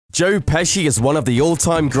Joe Pesci is one of the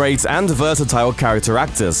all-time great and versatile character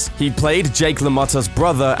actors. He played Jake LaMotta's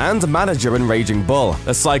brother and manager in Raging Bull,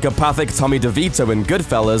 a psychopathic Tommy DeVito in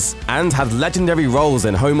Goodfellas, and had legendary roles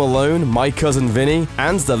in Home Alone, My Cousin Vinny,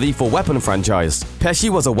 and the Lethal Weapon franchise.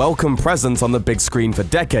 Pesci was a welcome presence on the big screen for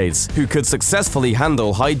decades, who could successfully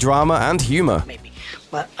handle high drama and humor.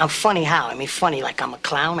 But I'm funny how? I mean, funny like I'm a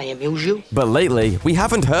clown, I amuse you? But lately, we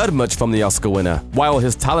haven't heard much from the Oscar winner, while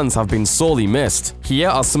his talents have been sorely missed. Here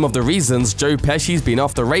are some of the reasons Joe Pesci's been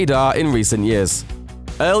off the radar in recent years.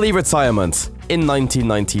 Early retirement. In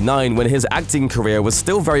 1999, when his acting career was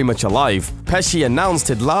still very much alive, Pesci announced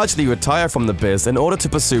he'd largely retire from the biz in order to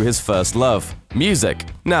pursue his first love: music.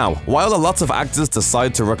 Now, while a lot of actors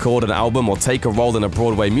decide to record an album or take a role in a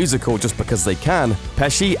Broadway musical just because they can,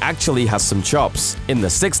 Pesci actually has some chops. In the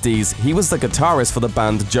 60s, he was the guitarist for the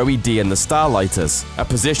band Joey D and the Starlighters, a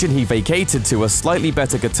position he vacated to a slightly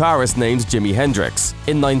better guitarist named Jimi Hendrix.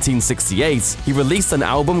 In 1968, he released an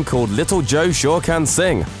album called Little Joe Sure Can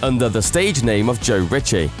Sing, under the stage name of Joe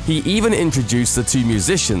Ritchie. He even introduced the two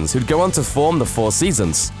musicians who'd go on to form the Four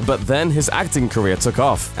Seasons. But then his acting career took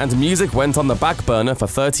off, and music went on the back burner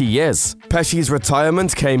for 30 years. Pesci's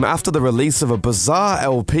retirement came after the release of a bizarre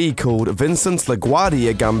LP called Vincent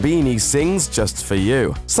LaGuardia Gambini Sings Just For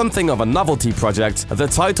You. Something of a novelty project, the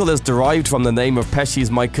title is derived from the name of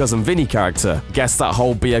Pesci's My Cousin Vinny character. Guess that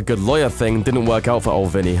whole be a good lawyer thing didn't work out for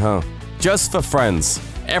old Vinny, huh? Just for friends.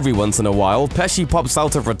 Every once in a while, Pesci pops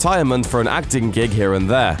out of retirement for an acting gig here and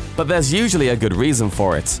there, but there's usually a good reason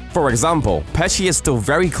for it. For example, Pesci is still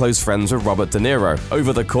very close friends with Robert De Niro.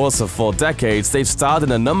 Over the course of 4 decades, they've starred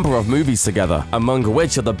in a number of movies together, among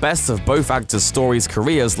which are the best of both actors' stories'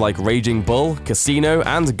 careers like Raging Bull, Casino,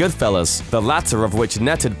 and Goodfellas, the latter of which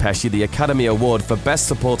netted Pesci the Academy Award for Best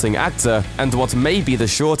Supporting Actor and what may be the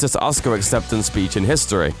shortest Oscar acceptance speech in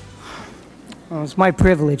history. Well, it's my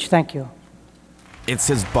privilege, thank you. It's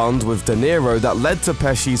his bond with De Niro that led to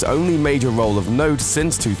Pesci's only major role of note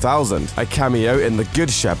since 2000, a cameo in The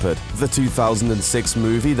Good Shepherd, the 2006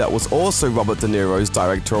 movie that was also Robert De Niro's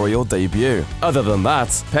directorial debut. Other than that,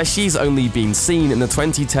 Pesci's only been seen in the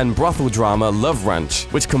 2010 brothel drama Love Ranch,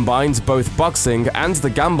 which combines both boxing and the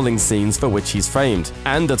gambling scenes for which he's famed,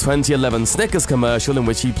 and the 2011 Snickers commercial in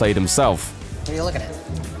which he played himself. What are you looking at?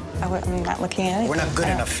 I'm not looking at it. We're not good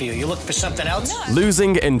enough for you. You looking for something else?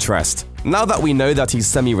 Losing interest. Now that we know that he's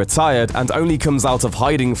semi-retired and only comes out of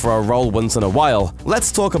hiding for a role once in a while,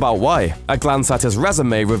 let's talk about why. A glance at his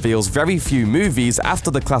resume reveals very few movies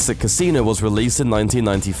after the classic Casino was released in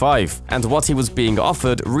 1995, and what he was being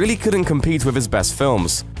offered really couldn't compete with his best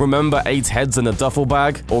films. Remember 8 Heads in a Duffel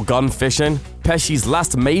Bag or Gone Fishing? Pesci's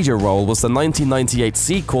last major role was the 1998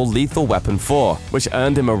 sequel Lethal Weapon 4, which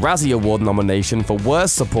earned him a Razzie Award nomination for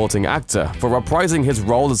Worst Supporting Actor for reprising his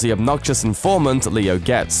role as the obnoxious informant Leo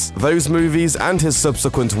Getz. Those movies and his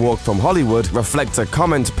subsequent walk from Hollywood reflect a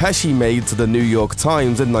comment Pesci made to the New York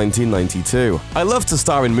Times in 1992. "I love to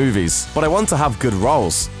star in movies, but I want to have good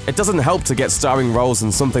roles. It doesn't help to get starring roles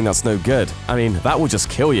in something that's no good. I mean, that will just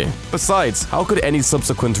kill you. Besides, how could any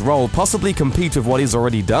subsequent role possibly compete with what he's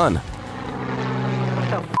already done?" What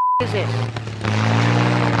the is this?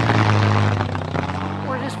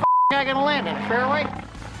 Where's this guy gonna land in? Fairway?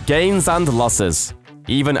 Gains and losses.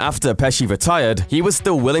 Even after Pesci retired, he was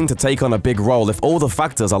still willing to take on a big role if all the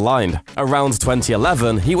factors aligned. Around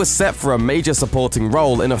 2011, he was set for a major supporting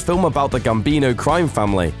role in a film about the Gambino crime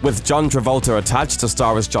family, with John Travolta attached to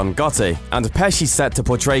star as John Gotti, and Pesci set to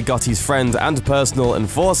portray Gotti's friend and personal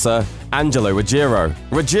enforcer, Angelo Ruggiero.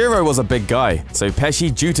 Ruggiero was a big guy, so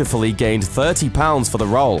Pesci dutifully gained 30 pounds for the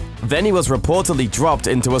role. Then he was reportedly dropped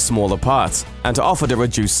into a smaller part, and offered a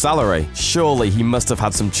reduced salary. Surely he must have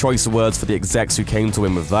had some choice words for the execs who came to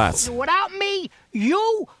him with that. Without me,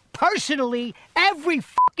 you, personally, every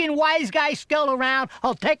fucking wise guy skull around,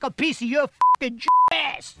 I'll take a piece of your fucking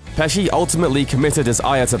ass. Pesci ultimately committed his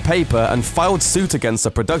ire to paper and filed suit against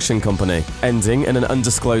the production company, ending in an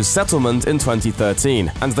undisclosed settlement in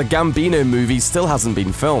 2013, and the Gambino movie still hasn't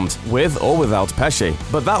been filmed, with or without Pesci.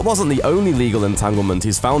 But that wasn't the only legal entanglement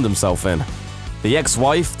he's found himself in. The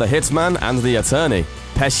ex-wife, the hitman, and the attorney.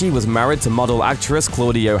 Pesci was married to model actress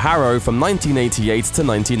Claudia Harrow from 1988 to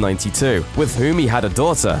 1992, with whom he had a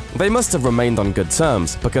daughter. They must have remained on good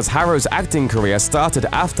terms, because Harrow's acting career started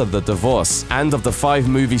after the divorce, and of the 5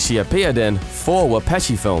 movies she appeared in, 4 were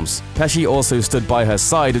Pesci films. Pesci also stood by her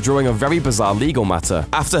side during a very bizarre legal matter.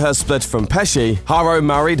 After her split from Pesci, Harrow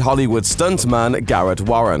married Hollywood stuntman Garrett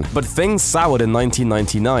Warren, but things soured in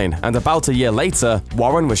 1999, and about a year later,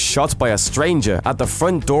 Warren was shot by a stranger at the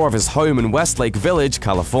front door of his home in Westlake Village,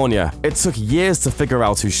 California. It took years to figure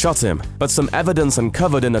out who shot him, but some evidence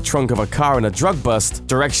uncovered in the trunk of a car in a drug bust,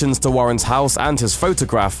 directions to Warren's house and his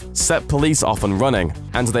photograph set police off and running,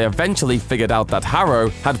 and they eventually figured out that Harrow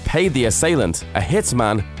had paid the assailant, a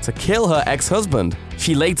hitman, to kill her ex-husband.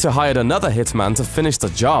 She later hired another hitman to finish the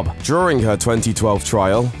job. During her 2012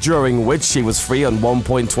 trial, during which she was free on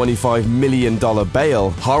 $1.25 million bail,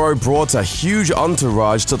 Harrow brought a huge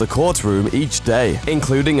entourage to the courtroom each day,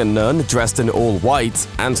 including a nun dressed in all white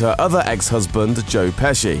and her other ex-husband, Joe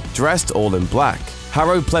Pesci, dressed all in black.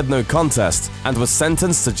 Harrow pled no contest and was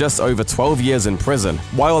sentenced to just over 12 years in prison.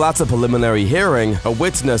 While at a preliminary hearing, a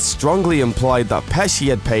witness strongly implied that Pesci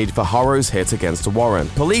had paid for Harrow's hit against Warren.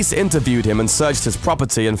 Police interviewed him and searched his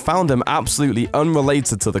property and found him absolutely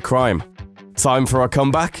unrelated to the crime. Time for a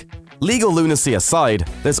comeback? Legal lunacy aside,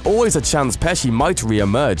 there's always a chance Pesci might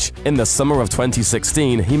re-emerge. In the summer of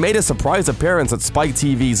 2016, he made a surprise appearance at Spike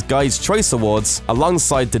TV's Guy's Choice Awards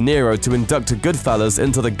alongside De Niro to induct Goodfellas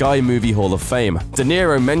into the Guy Movie Hall of Fame. De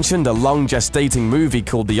Niro mentioned a long gestating movie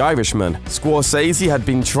called The Irishman. Scorsese had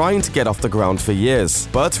been trying to get off the ground for years,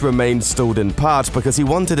 but remained stalled in part because he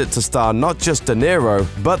wanted it to star not just De Niro,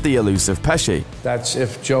 but the elusive Pesci. That's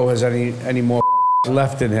if Joe has any more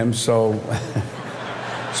left in him, so...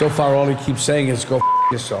 So far, all he keeps saying is, go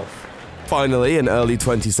yourself. Finally, in early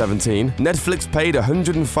 2017, Netflix paid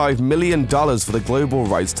 $105 million for the global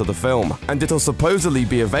rights to the film, and it'll supposedly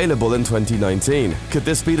be available in 2019. Could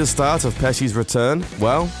this be the start of Pesci's return?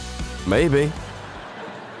 Well, maybe.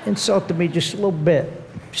 Insulted me just a little bit.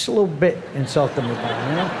 Just a little bit insulted me, you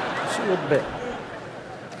know? Just a little bit.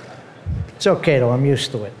 It's okay, though. I'm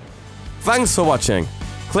used to it. Thanks for watching.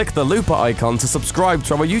 Click the looper icon to subscribe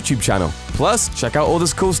to our YouTube channel. Plus, check out all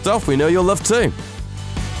this cool stuff we know you'll love too.